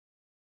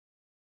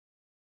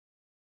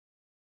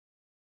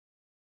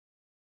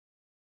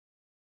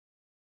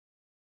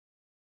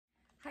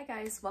Hi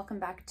guys, welcome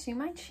back to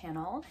my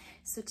channel.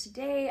 So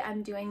today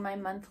I'm doing my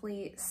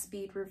monthly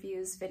speed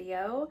reviews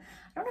video.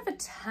 I don't have a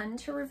ton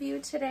to review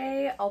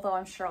today, although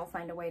I'm sure I'll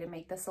find a way to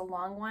make this a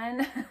long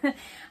one.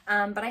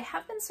 But I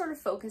have been sort of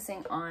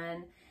focusing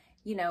on,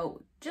 you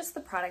know, just the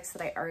products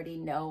that I already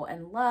know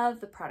and love,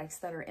 the products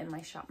that are in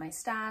my Shop My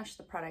Stash,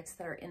 the products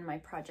that are in my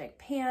project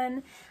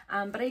pan.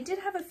 But I did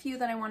have a few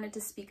that I wanted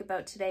to speak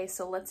about today,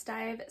 so let's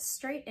dive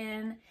straight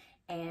in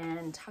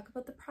and talk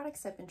about the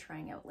products I've been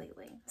trying out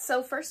lately.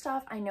 So first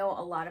off, I know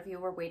a lot of you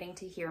were waiting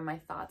to hear my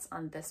thoughts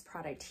on this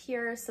product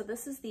here. So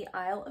this is the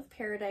Isle of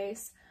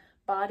Paradise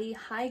Body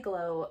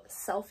Hyglo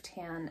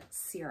Self-Tan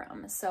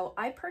Serum. So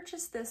I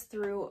purchased this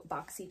through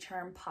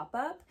BoxyCharm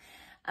pop-up.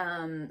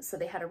 So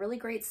they had a really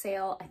great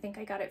sale. I think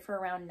I got it for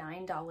around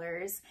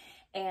 $9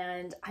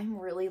 and I'm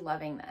really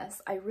loving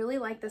this. I really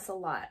like this a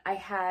lot. I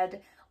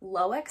had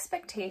low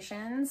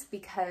expectations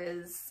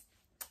because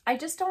I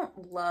just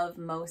don't love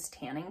most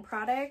tanning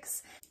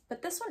products,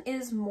 but this one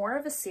is more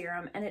of a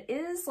serum and it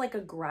is like a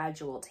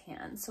gradual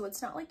tan. So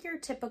it's not like your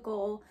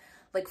typical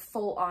like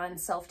full-on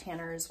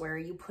self-tanners where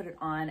you put it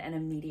on and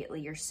immediately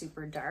you're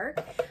super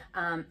dark.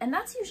 And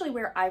that's usually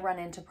where I run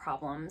into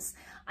problems.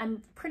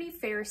 I'm pretty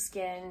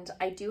fair-skinned.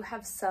 I do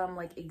have some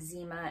like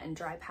eczema and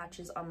dry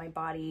patches on my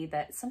body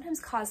that sometimes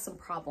cause some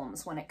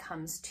problems when it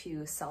comes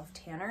to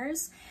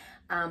self-tanners.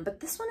 But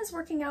this one is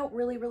working out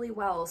really, really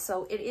well.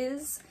 So it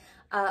is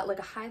like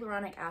a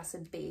hyaluronic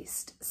acid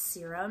based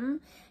serum,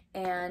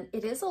 and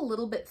it is a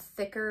little bit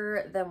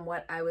thicker than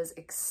what I was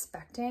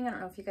expecting. I don't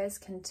know if you guys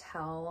can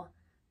tell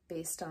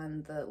based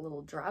on the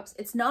little drops.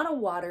 It's not a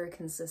water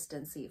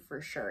consistency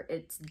for sure.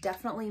 It's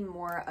definitely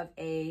more of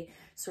a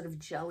sort of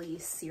jelly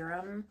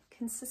serum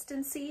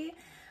consistency.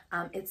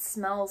 It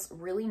smells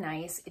really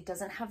nice. It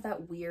doesn't have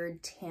that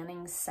weird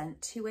tanning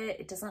scent to it.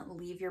 It doesn't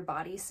leave your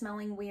body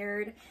smelling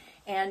weird.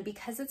 And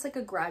because it's like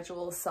a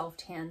gradual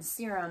self-tan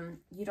serum,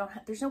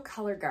 there's no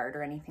color guard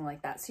or anything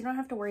like that. So you don't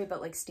have to worry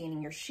about like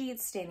staining your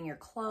sheets, staining your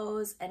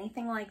clothes,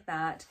 anything like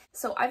that.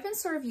 So I've been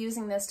sort of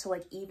using this to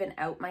like even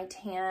out my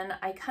tan.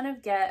 I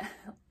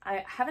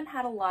haven't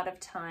had a lot of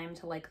time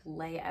to like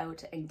lay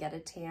out and get a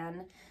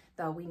tan,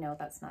 though we know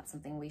that's not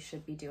something we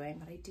should be doing,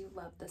 but I do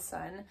love the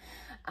sun.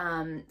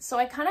 So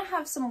I kind of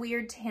have some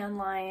weird tan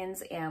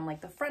lines, and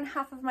like the front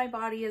half of my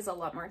body is a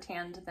lot more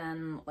tanned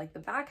than like the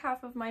back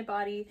half of my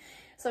body.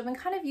 So I've been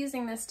kind of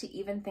using this to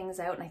even things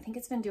out, and I think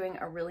it's been doing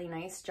a really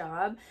nice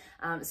job.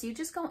 So you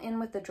just go in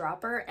with the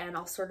dropper, and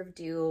I'll sort of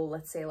do,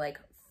 let's say like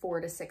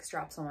 4 to 6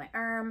 drops on my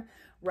arm,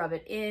 rub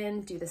it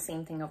in, do the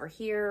same thing over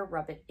here,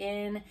 rub it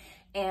in.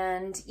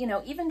 And, you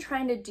know, even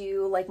trying to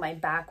do like my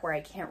back where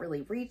I can't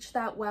really reach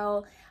that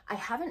well, I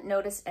haven't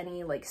noticed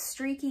any like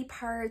streaky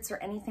parts or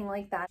anything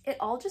like that. It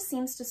all just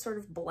seems to sort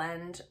of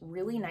blend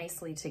really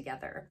nicely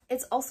together.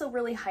 It's also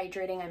really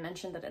hydrating. I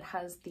mentioned that it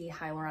has the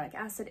hyaluronic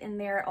acid in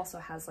there. It also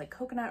has like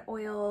coconut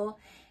oil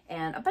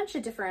and a bunch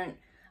of different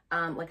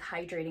like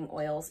hydrating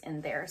oils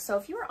in there. So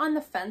if you were on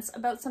the fence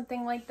about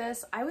something like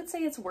this, I would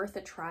say it's worth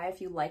a try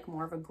if you like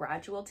more of a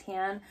gradual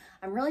tan.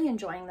 I'm really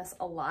enjoying this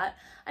a lot.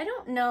 I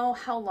don't know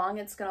how long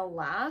it's gonna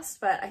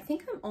last, but I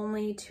think I'm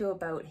only to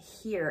about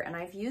here, and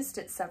I've used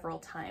it several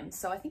times.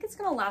 So I think it's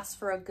gonna last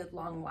for a good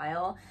long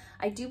while.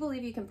 I do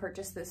believe you can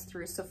purchase this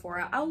through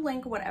Sephora. I'll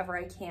link whatever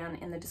I can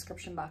in the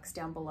description box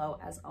down below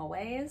as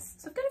always.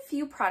 So I've got a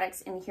few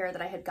products in here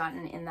that I had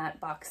gotten in that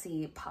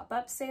Boxy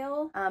pop-up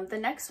sale. The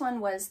next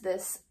one was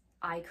this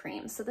eye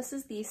cream. So this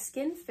is the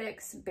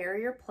SkinFix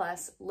Barrier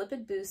Plus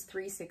Lipid Boost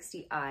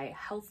 360 Eye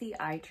Healthy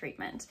Eye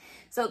Treatment.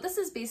 So this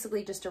is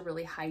basically just a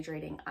really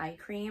hydrating eye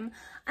cream,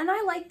 and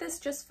I like this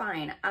just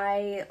fine.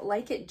 I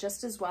like it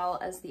just as well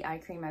as the eye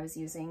cream I was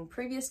using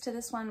previous to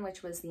this one,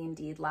 which was the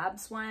Indeed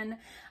Labs one.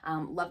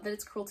 Love that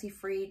it's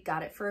cruelty-free,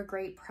 got it for a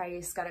great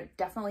price, got it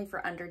definitely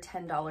for under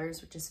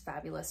 $10, which is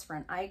fabulous for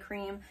an eye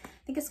cream. I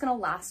think it's gonna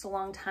last a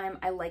long time.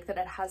 I like that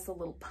it has the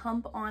little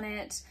pump on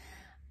it.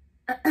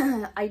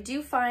 I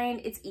do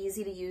find it's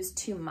easy to use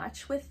too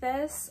much with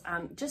this.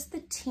 Just the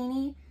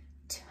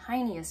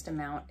tiniest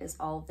amount is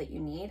all that you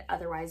need.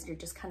 Otherwise, you're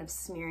just kind of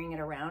smearing it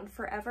around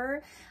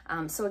forever.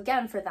 So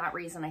again, for that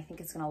reason, I think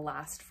it's gonna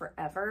last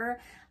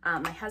forever.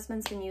 My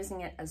husband's been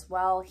using it as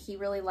well. He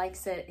really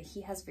likes it.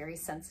 He has very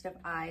sensitive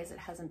eyes. It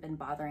hasn't been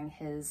bothering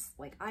his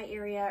like eye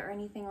area or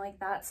anything like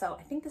that. So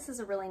I think this is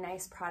a really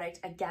nice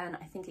product. Again,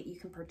 I think that you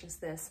can purchase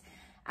this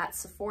at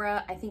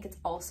Sephora. I think it's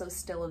also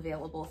still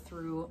available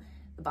through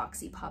the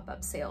Boxy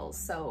pop-up sales.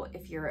 So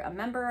if you're a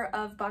member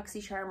of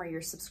BoxyCharm or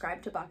you're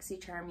subscribed to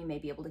BoxyCharm, you may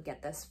be able to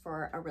get this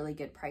for a really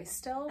good price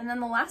still. And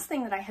then the last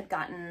thing that I had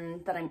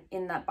gotten that I'm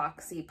in that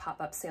Boxy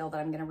pop-up sale that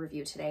I'm going to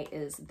review today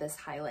is this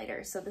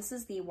highlighter. So this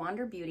is the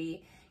Wander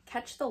Beauty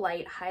Catch the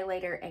Light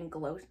Highlighter and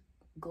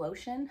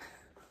Glotion.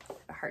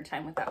 A hard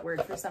time with that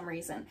word for some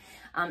reason.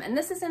 And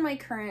this is in my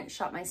current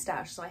Shop My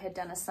Stash. So I had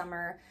done a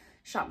summer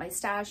shop my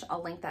stash.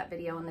 I'll link that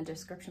video in the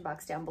description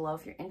box down below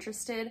if you're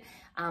interested.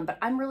 But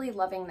I'm really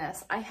loving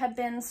this. I had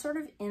been sort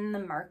of in the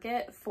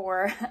market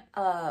for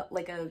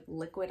like a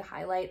liquid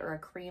highlight or a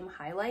cream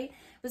highlight.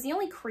 It was the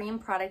only cream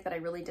product that I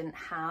really didn't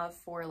have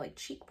for like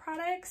cheek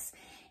products.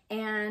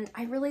 And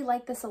I really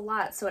like this a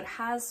lot. So it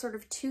has sort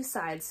of two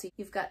sides. So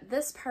you've got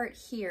this part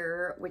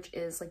here, which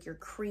is like your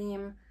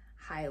cream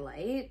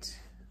highlight.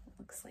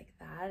 Looks like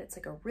that. It's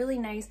like a really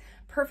nice,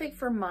 perfect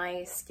for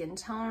my skin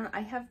tone.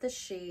 I have the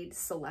shade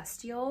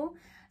Celestial.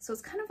 So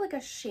it's kind of like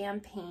a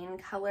champagne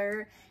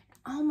color. It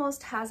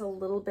almost has a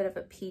little bit of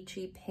a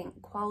peachy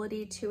pink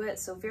quality to it.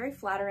 So very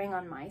flattering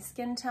on my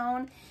skin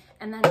tone.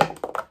 And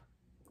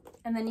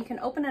then you can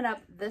open it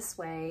up this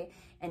way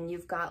and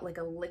you've got like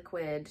a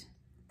liquid.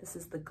 This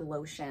is the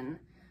Glotion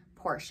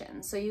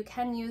portion. So you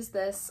can use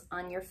this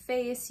on your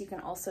face. You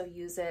can also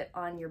use it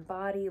on your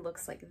body.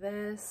 Looks like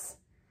this.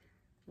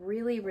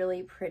 Really,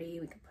 really pretty.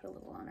 We could put a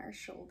little on our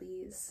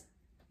shoulders.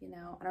 You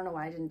know, I don't know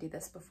why I didn't do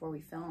this before we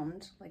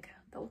filmed. Like,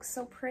 that looks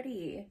so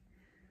pretty.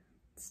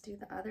 Let's do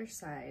the other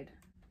side.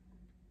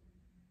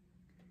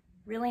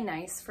 Really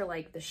nice for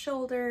like the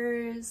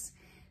shoulders,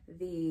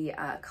 the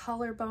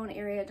collarbone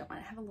area. Don't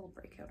mind, I have a little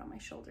breakout on my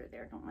shoulder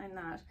there. Don't mind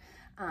that.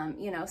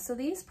 You know, so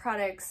these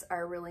products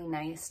are really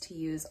nice to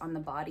use on the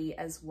body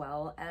as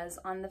well as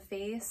on the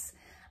face.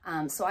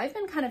 So I've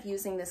been kind of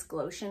using this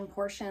Glotion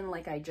portion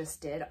like I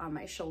just did on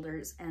my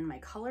shoulders and my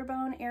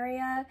collarbone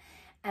area.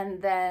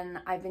 And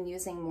then I've been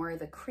using more of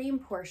the cream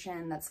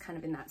portion that's kind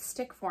of in that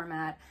stick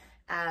format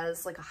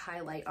as like a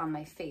highlight on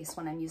my face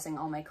when I'm using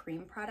all my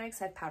cream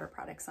products. I have powder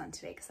products on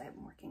today because I've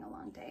been working a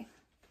long day.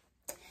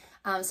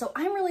 So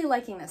I'm really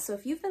liking this. So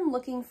if you've been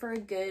looking for a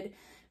good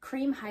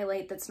cream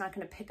highlight that's not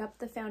going to pick up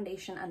the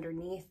foundation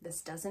underneath,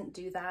 this doesn't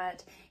do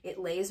that. It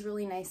lays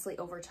really nicely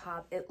over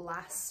top. It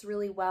lasts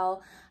really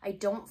well. I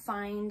don't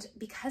find,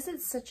 because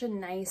it's such a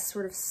nice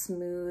sort of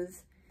smooth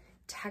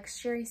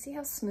texture, you see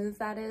how smooth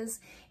that is?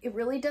 It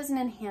really doesn't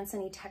enhance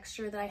any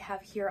texture that I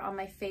have here on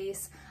my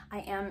face. I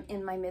am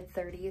in my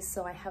mid-30s,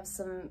 so I have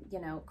some,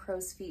 you know,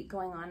 crow's feet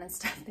going on and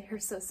stuff there.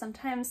 So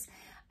sometimes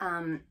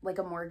like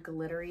a more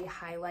glittery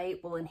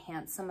highlight will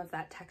enhance some of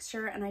that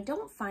texture, and I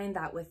don't find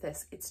that with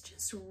this. It's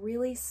just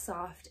really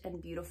soft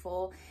and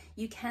beautiful.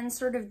 You can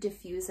sort of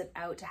diffuse it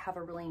out to have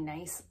a really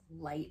nice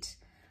light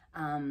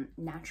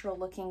natural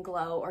looking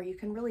glow, or you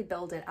can really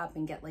build it up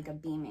and get like a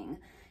beaming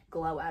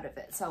glow out of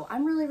it. So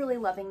I'm really, really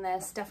loving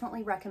this.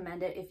 Definitely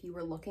recommend it if you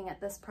were looking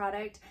at this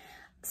product.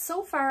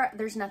 So far,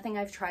 there's nothing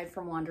I've tried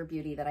from Wander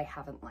Beauty that I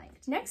haven't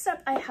liked. Next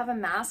up, I have a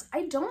mask.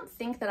 I don't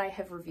think that I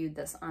have reviewed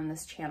this on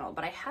this channel,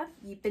 but I have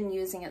been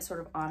using it sort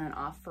of on and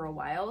off for a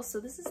while.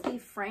 So this is the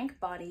Frank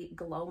Body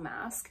Glow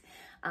Mask,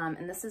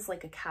 and this is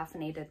like a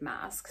caffeinated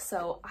mask.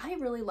 So I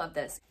really love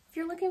this. If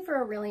you're looking for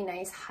a really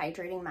nice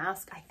hydrating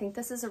mask, I think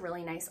this is a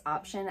really nice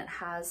option. It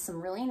has some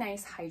really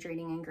nice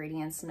hydrating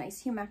ingredients, some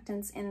nice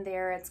humectants in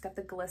there. It's got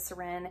the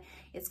glycerin,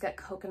 it's got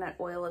coconut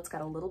oil, it's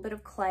got a little bit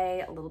of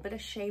clay, a little bit of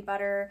shea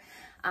butter.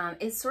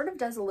 It sort of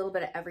does a little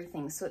bit of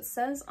everything. So it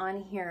says on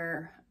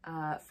here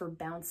for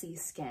bouncy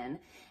skin,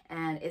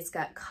 and it's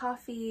got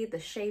coffee, the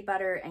shea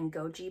butter, and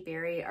goji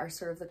berry are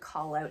sort of the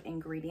call out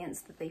ingredients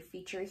that they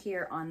feature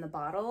here on the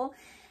bottle.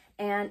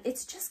 And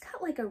it's just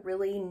got like a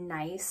really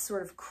nice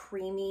sort of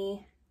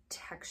creamy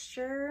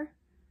texture.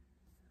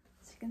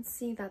 So you can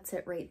see that's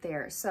it right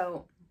there.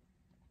 So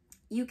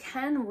you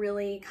can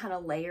really kind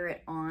of layer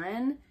it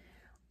on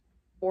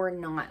or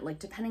not, like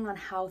depending on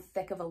how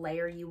thick of a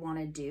layer you want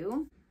to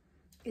do.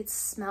 It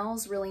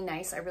smells really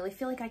nice. I really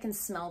feel like I can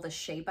smell the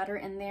shea butter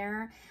in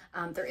there.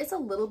 There is a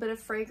little bit of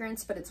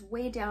fragrance, but it's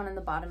way down in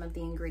the bottom of the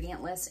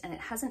ingredient list, and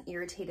it hasn't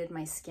irritated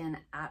my skin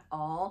at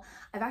all.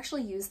 I've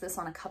actually used this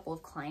on a couple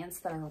of clients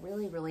that are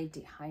really, really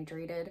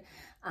dehydrated,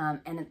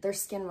 and their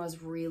skin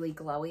was really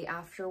glowy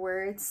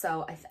afterwards.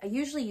 So I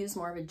usually use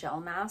more of a gel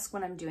mask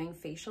when I'm doing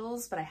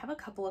facials, but I have a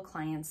couple of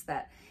clients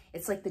that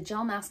it's like the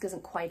gel mask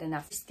isn't quite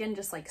enough. Your skin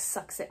just like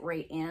sucks it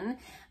right in.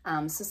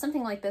 So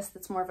something like this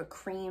that's more of a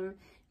cream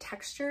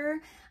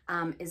texture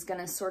is going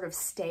to sort of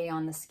stay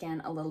on the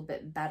skin a little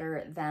bit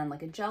better than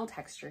like a gel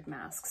textured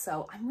mask.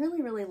 So I'm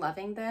really, really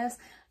loving this.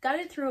 Got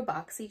it through a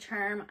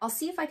BoxyCharm. I'll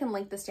see if I can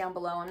link this down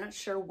below. I'm not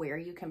sure where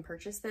you can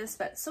purchase this,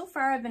 but so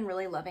far I've been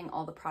really loving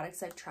all the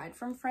products I've tried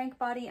from Frank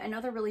Body. I know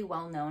they're really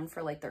well known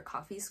for like their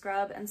coffee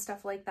scrub and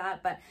stuff like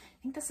that, but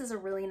I think this is a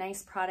really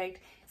nice product.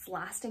 It's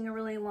lasting a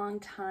really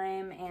long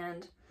time,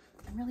 and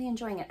I'm really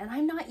enjoying it. And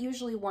I'm not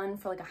usually one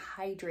for like a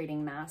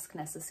hydrating mask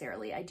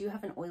necessarily. I do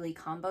have an oily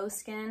combo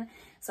skin,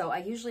 so I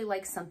usually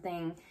like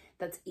something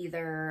that's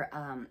either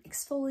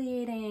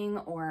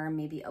exfoliating or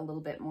maybe a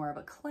little bit more of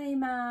a clay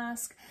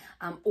mask,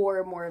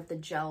 or more of the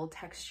gel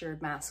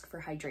textured mask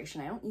for hydration.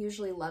 I don't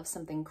usually love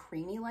something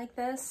creamy like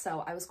this,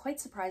 so I was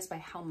quite surprised by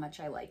how much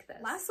I like this.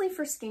 Lastly,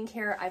 for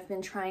skincare, I've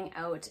been trying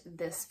out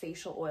this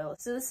facial oil.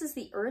 So this is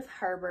the Earth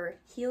Harbor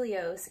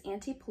Helios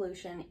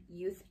Anti-Pollution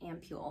Youth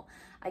Ampule.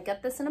 I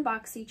got this in a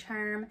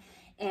BoxyCharm,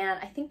 and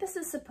I think this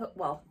is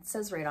well, it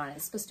says right on it,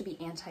 it's supposed to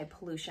be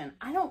anti-pollution.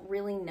 I don't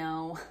really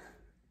know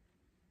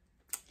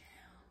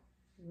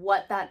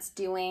what that's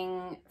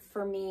doing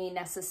for me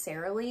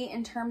necessarily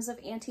in terms of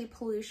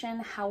anti-pollution.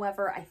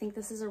 However, I think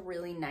this is a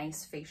really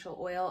nice facial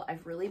oil.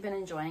 I've really been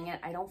enjoying it.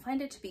 I don't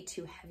find it to be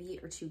too heavy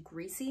or too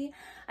greasy.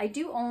 I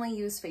do only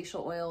use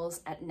facial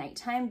oils at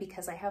nighttime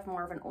because I have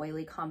more of an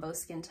oily combo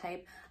skin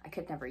type. I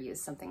could never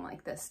use something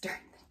like this during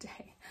the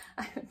day.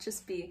 I would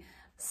just be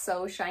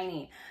so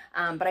shiny.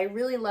 But I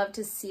really love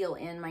to seal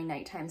in my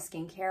nighttime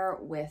skincare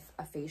with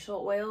a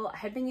facial oil. I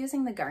had been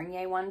using the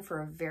Garnier one for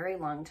a very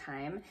long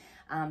time.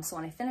 So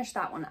when I finished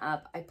that one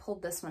up, I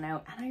pulled this one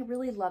out and I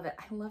really love it.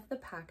 I love the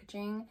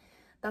packaging.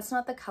 That's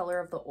not the color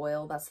of the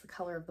oil, that's the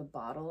color of the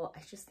bottle.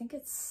 I just think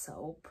it's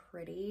so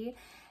pretty.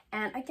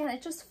 And again,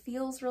 it just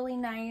feels really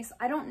nice.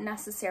 I don't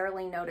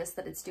necessarily notice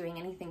that it's doing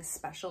anything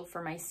special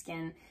for my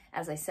skin.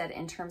 As I said,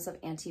 in terms of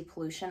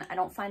anti-pollution, I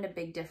don't find a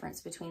big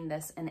difference between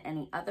this and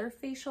any other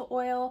facial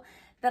oil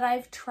that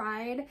I've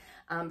tried,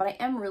 but I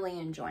am really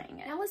enjoying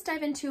it. Now let's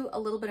dive into a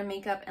little bit of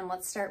makeup and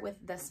let's start with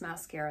this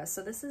mascara.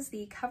 So this is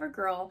the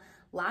Covergirl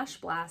Lash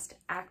Blast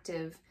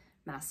Active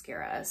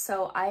Mascara.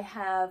 So I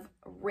have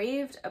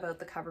raved about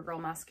the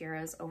Covergirl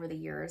mascaras over the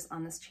years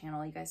on this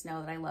channel. You guys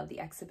know that I love the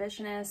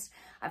Exhibitionist.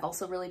 I've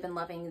also really been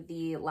loving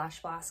the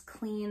Lash Blast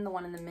Clean, the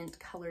one in the mint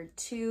colored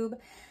tube.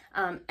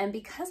 And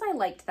because I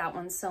liked that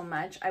one so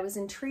much, I was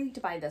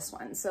intrigued by this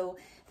one. So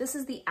this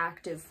is the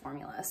active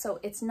formula. So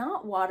it's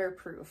not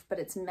waterproof, but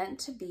it's meant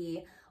to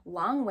be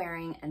long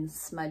wearing and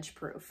smudge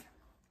proof.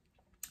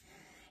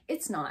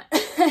 It's not.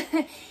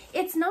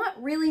 It's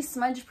not really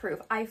smudge proof.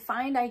 I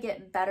find I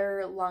get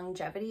better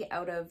longevity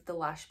out of the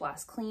Lash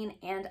Blast Clean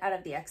and out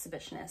of the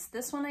Exhibitionist.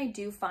 This one I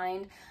do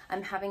find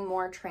I'm having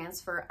more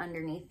transfer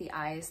underneath the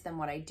eyes than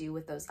what I do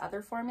with those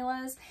other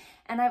formulas.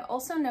 And I've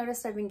also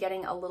noticed I've been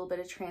getting a little bit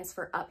of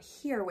transfer up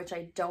here, which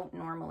I don't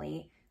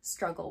normally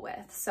struggle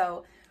with.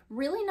 So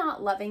really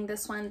not loving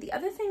this one. The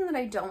other thing that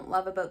I don't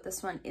love about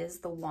this one is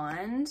the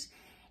wand.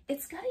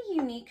 It's got a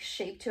unique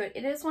shape to it.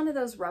 It is one of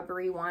those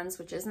rubbery wands,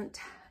 which isn't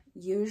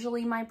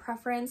usually my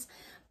preference,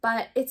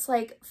 but it's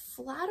like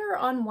flatter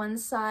on one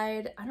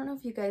side. I don't know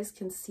if you guys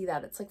can see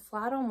that. It's like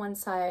flat on one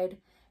side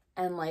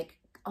and like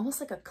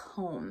almost like a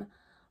comb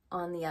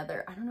on the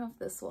other. I don't know if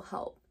this will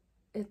help.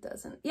 It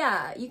doesn't.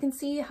 Yeah, you can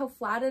see how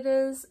flat it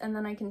is, and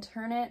then I can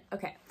turn it.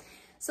 Okay,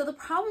 so the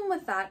problem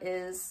with that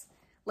is,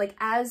 like,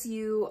 I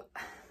seem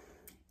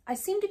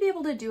to be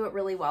able to do it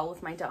really well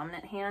with my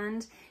dominant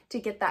hand to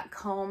get that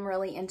comb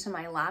really into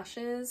my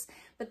lashes,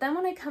 but then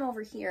when I come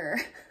over here,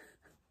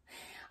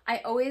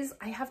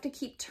 I have to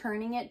keep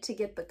turning it to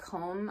get the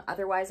comb.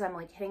 Otherwise, I'm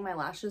like hitting my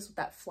lashes with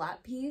that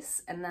flat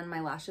piece and then my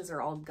lashes are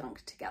all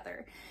gunked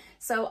together.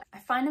 So I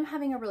find I'm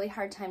having a really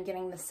hard time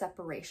getting the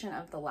separation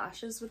of the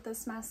lashes with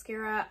this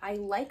mascara. I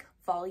like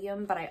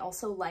volume, but I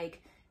also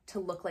like to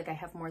look like I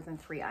have more than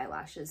 3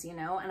 eyelashes, you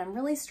know, and I'm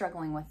really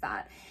struggling with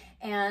that.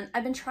 And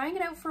I've been trying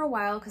it out for a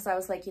while because I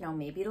was like, you know,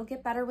 maybe it'll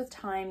get better with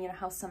time. You know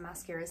how some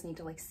mascaras need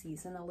to like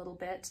season a little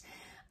bit.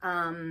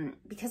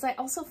 Because I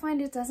also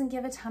find it doesn't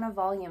give a ton of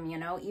volume, you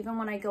know, even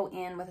when I go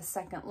in with a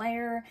second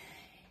layer,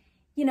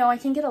 you know, I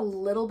can get a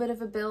little bit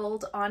of a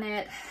build on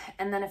it.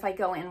 And then if I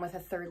go in with a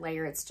third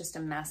layer, it's just a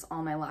mess.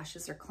 All my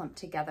lashes are clumped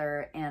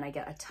together and I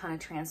get a ton of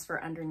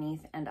transfer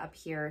underneath and up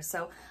here.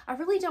 So I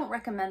really don't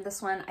recommend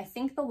this one. I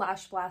think the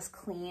Lash Blast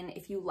Clean,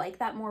 if you like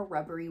that more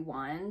rubbery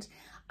wand,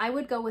 I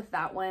would go with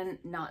that one,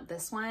 not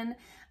this one.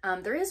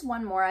 There is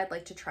one more I'd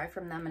like to try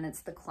from them, and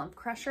it's the Clump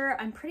Crusher.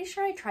 I'm pretty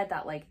sure I tried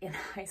that like in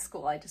high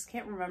school. I just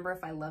can't remember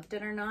if I loved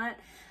it or not.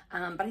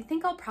 But I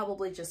think I'll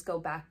probably just go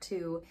back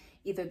to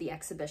either the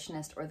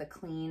Exhibitionist or the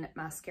Clean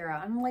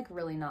mascara. I'm like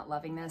really not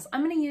loving this.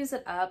 I'm gonna use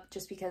it up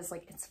just because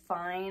like it's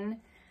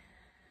fine.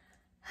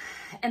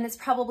 And it's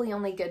probably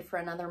only good for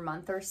another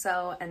month or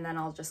so, and then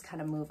I'll just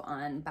kind of move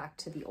on back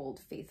to the old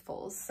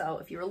faithfuls. So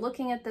if you were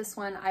looking at this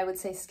one, I would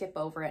say skip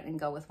over it and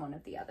go with one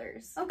of the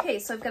others. Okay,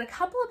 so I've got a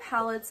couple of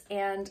palettes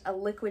and a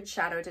liquid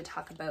shadow to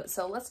talk about.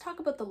 So let's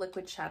talk about the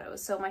liquid shadow.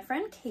 So my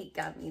friend Kate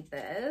got me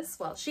this.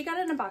 Well, she got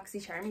it in a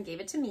BoxyCharm and gave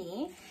it to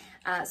me.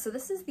 So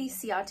this is the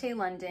Ciate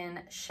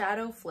London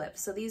Shadow Flip.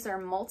 So these are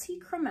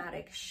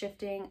multi-chromatic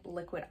shifting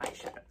liquid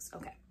eyeshadows.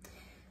 Okay.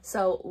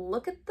 So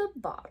look at the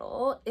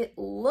bottle. It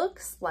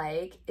looks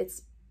like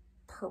it's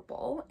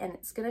purple and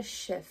it's gonna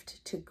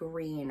shift to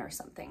green or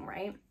something,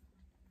 right?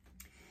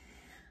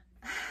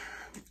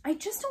 I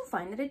just don't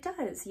find that it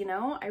does, you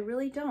know? I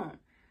really don't.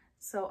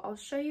 So I'll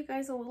show you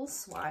guys a little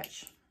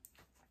swatch.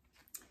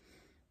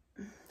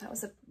 That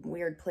was a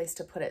weird place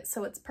to put it.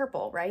 So it's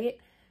purple, right?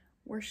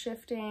 We're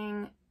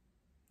shifting.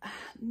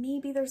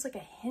 Maybe there's like a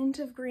hint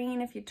of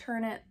green if you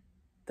turn it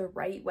the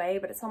right way,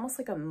 but it's almost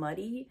like a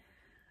muddy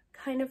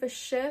kind of a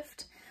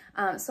shift.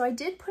 So I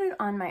did put it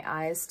on my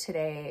eyes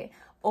today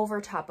over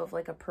top of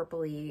like a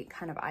purpley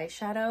kind of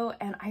eyeshadow,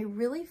 and I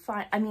really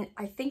find, I mean,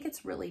 I think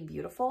it's really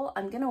beautiful.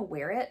 I'm gonna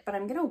wear it, but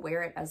I'm gonna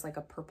wear it as like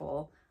a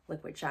purple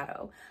liquid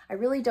shadow. I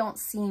really don't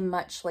see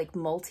much like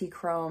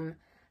multi-chrome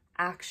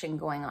action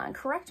going on.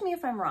 Correct me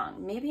if I'm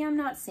wrong. Maybe I'm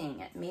not seeing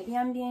it. Maybe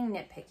I'm being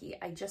nitpicky.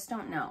 I just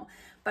don't know.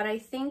 But I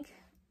think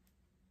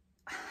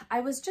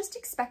I was just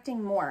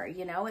expecting more,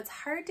 you know? It's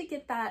hard to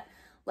get that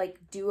like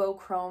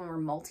duochrome or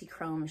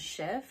multi-chrome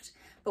shift,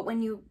 but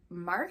when you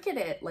market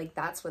it like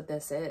that's what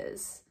this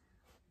is,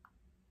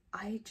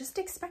 I just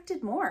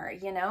expected more,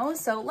 you know?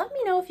 So let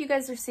me know if you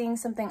guys are seeing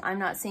something I'm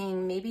not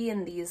seeing. Maybe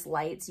in these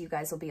lights, you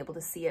guys will be able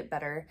to see it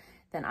better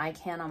than I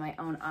can on my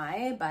own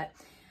eye, but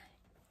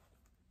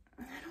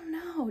I don't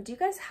know. Do you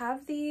guys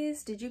have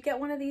these? Did you get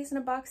one of these in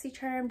a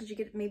BoxyCharm? Did you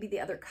get, maybe the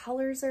other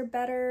colors are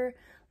better?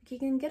 Like you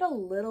can get a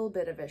little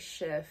bit of a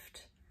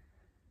shift.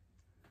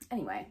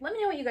 Anyway, let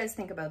me know what you guys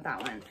think about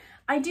that one.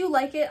 I do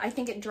like it. I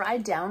think it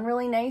dried down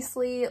really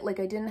nicely. Like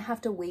I didn't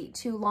have to wait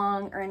too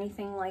long or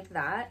anything like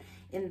that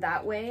in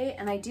that way.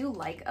 And I do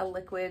like a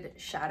liquid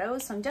shadow,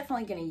 so I'm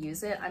definitely going to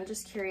use it. I'm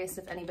just curious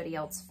if anybody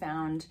else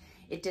found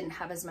it didn't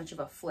have as much of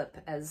a flip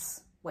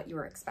as what you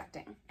were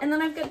expecting. And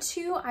then I've got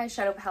two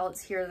eyeshadow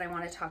palettes here that I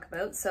want to talk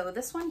about. So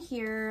this one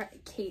here,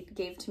 Kate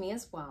gave to me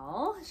as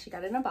well. She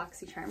got it in a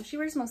BoxyCharm. She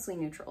wears mostly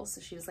neutrals, so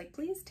she was like,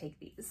 please take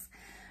these.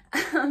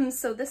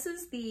 So this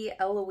is the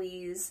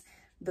Eloise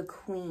The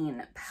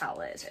Queen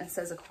palette. It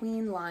says a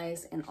queen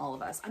lies in all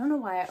of us. I don't know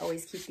why I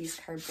always keep these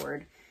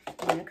cardboard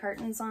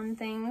unicartons on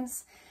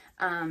things.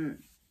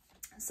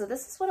 So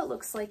this is what it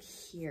looks like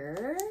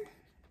here.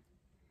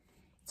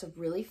 It's a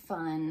really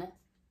fun,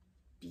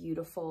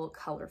 beautiful,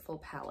 colorful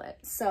palette.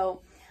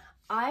 So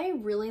I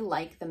really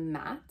like the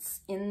mattes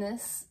in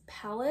this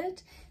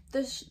palette.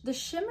 The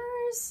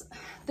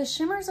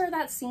shimmers are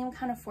that same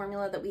kind of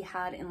formula that we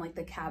had in like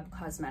the Cab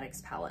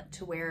Cosmetics palette,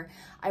 to where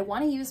I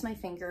want to use my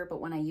finger, but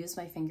when I use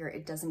my finger,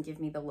 it doesn't give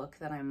me the look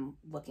that I'm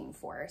looking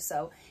for.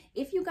 So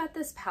if you got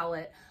this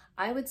palette,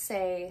 I would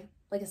say,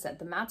 like I said,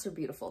 the mattes are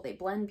beautiful. They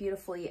blend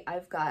beautifully.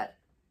 I've got,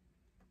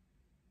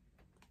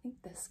 I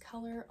think, this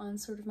color on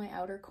sort of my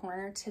outer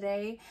corner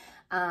today.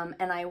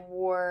 And I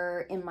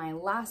wore in my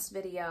last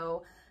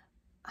video,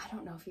 I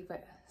don't know if you've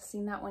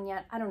seen that one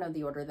yet. I don't know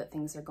the order that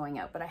things are going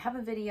out, but I have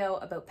a video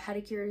about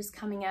pedicures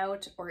coming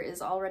out or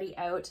is already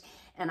out,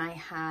 and I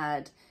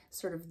had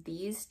sort of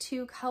these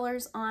two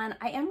colors on.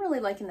 I am really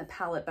liking the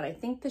palette, but I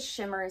think the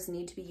shimmers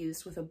need to be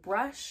used with a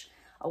brush.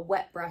 A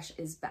wet brush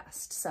is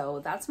best. So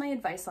that's my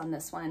advice on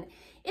this one.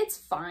 It's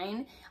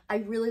fine. I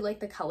really like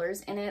the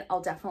colors in it.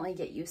 I'll definitely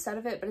get use out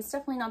of it, but it's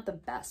definitely not the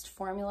best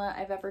formula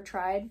I've ever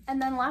tried.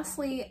 And then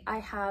lastly, I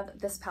have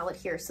this palette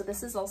here. So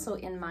this is also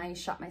in my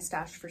Shop My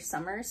Stash for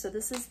summer. So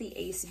this is the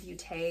Ace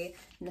Beaute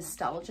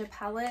Nostalgia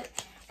palette,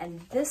 and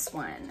this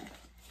one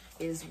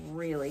is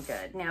really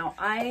good. Now,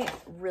 I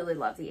really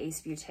love the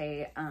Ace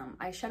Beaute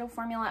eyeshadow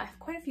formula. I have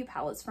quite a few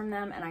palettes from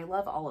them, and I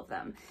love all of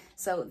them.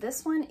 So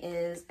this one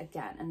is,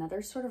 again,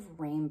 another sort of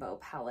rainbow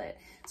palette.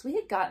 So we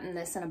had gotten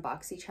this in a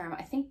BoxyCharm,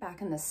 I think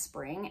back in the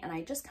spring, and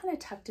I just kind of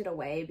tucked it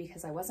away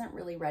because I wasn't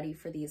really ready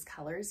for these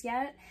colors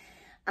yet.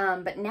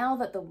 But now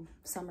that the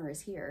summer is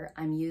here,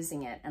 I'm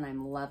using it and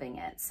I'm loving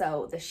it.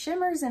 So the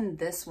shimmers in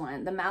this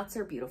one, the mattes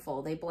are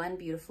beautiful. They blend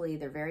beautifully.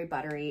 They're very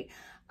buttery.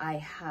 I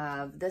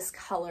have this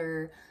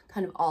color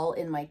kind of all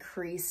in my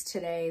crease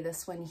today,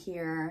 this one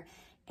here,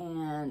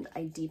 and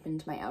I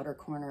deepened my outer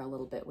corner a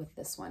little bit with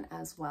this one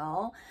as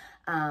well.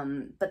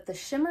 But the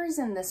shimmers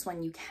in this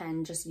one you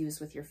can just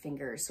use with your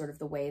fingers, sort of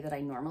the way that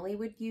I normally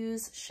would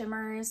use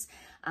shimmers.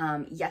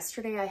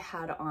 Yesterday I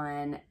had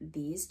on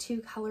these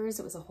two colors.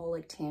 It was a whole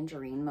like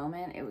tangerine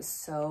moment. It was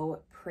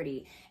so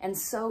pretty and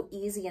so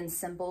easy and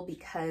simple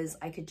because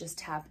I could just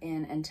tap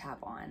in and tap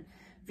on.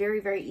 Very,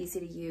 very easy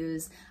to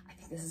use. I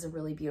think this is a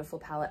really beautiful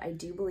palette. I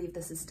do believe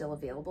this is still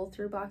available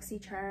through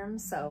BoxyCharm.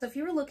 So if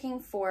you were looking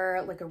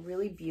for like a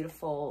really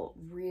beautiful,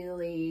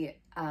 really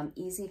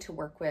easy to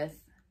work with,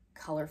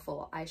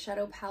 colorful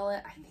eyeshadow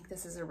palette, I think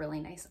this is a really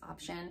nice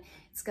option.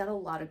 It's got a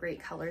lot of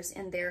great colors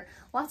in there.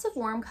 Lots of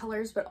warm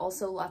colors, but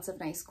also lots of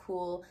nice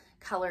cool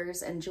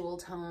colors and jewel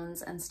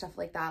tones and stuff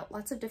like that.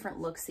 Lots of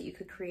different looks that you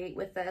could create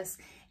with this.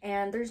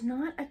 And there's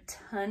not a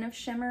ton of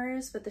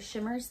shimmers, but the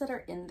shimmers that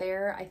are in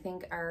there I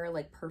think are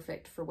like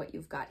perfect for what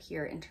you've got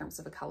here in terms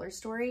of a color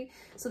story.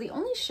 So the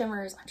only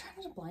shimmers, I'm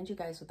trying to blind you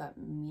guys with that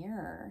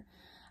mirror.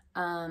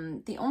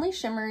 The only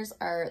shimmers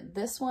are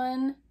this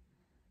one,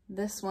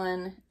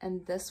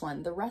 and this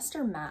one. The rest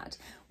are matte,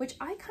 which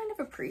I kind of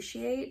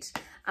appreciate.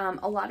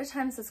 A lot of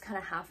times it's kind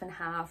of half and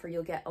half, or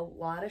you'll get a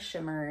lot of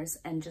shimmers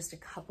and just a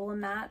couple of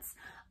mattes.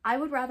 I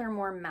would rather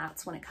more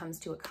mattes when it comes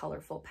to a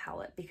colorful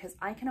palette, because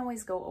I can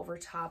always go over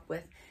top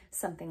with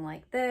something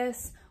like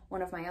this,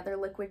 one of my other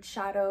liquid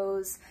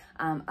shadows,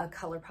 a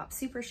ColourPop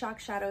Super Shock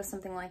shadow,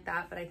 something like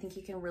that. But I think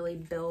you can really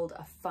build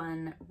a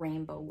fun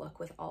rainbow look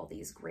with all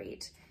these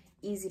great,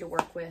 easy to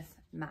work with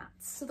mattes.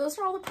 So those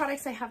are all the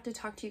products I have to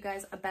talk to you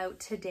guys about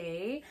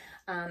today.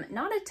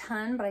 Not a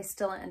ton, but I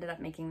still ended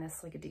up making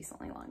this like a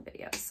decently long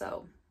video.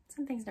 So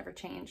some things never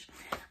change.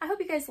 I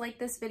hope you guys like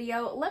this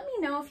video. Let me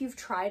know if you've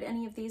tried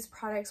any of these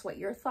products, what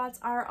your thoughts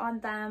are on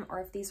them, or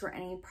if these were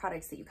any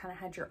products that you kind of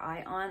had your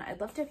eye on.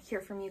 I'd love to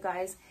hear from you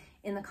guys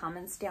in the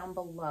comments down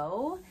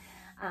below.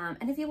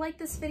 And if you like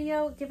this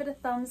video, give it a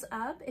thumbs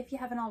up. If you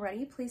haven't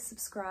already, please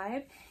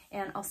subscribe,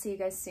 and I'll see you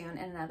guys soon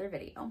in another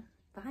video.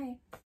 Bye.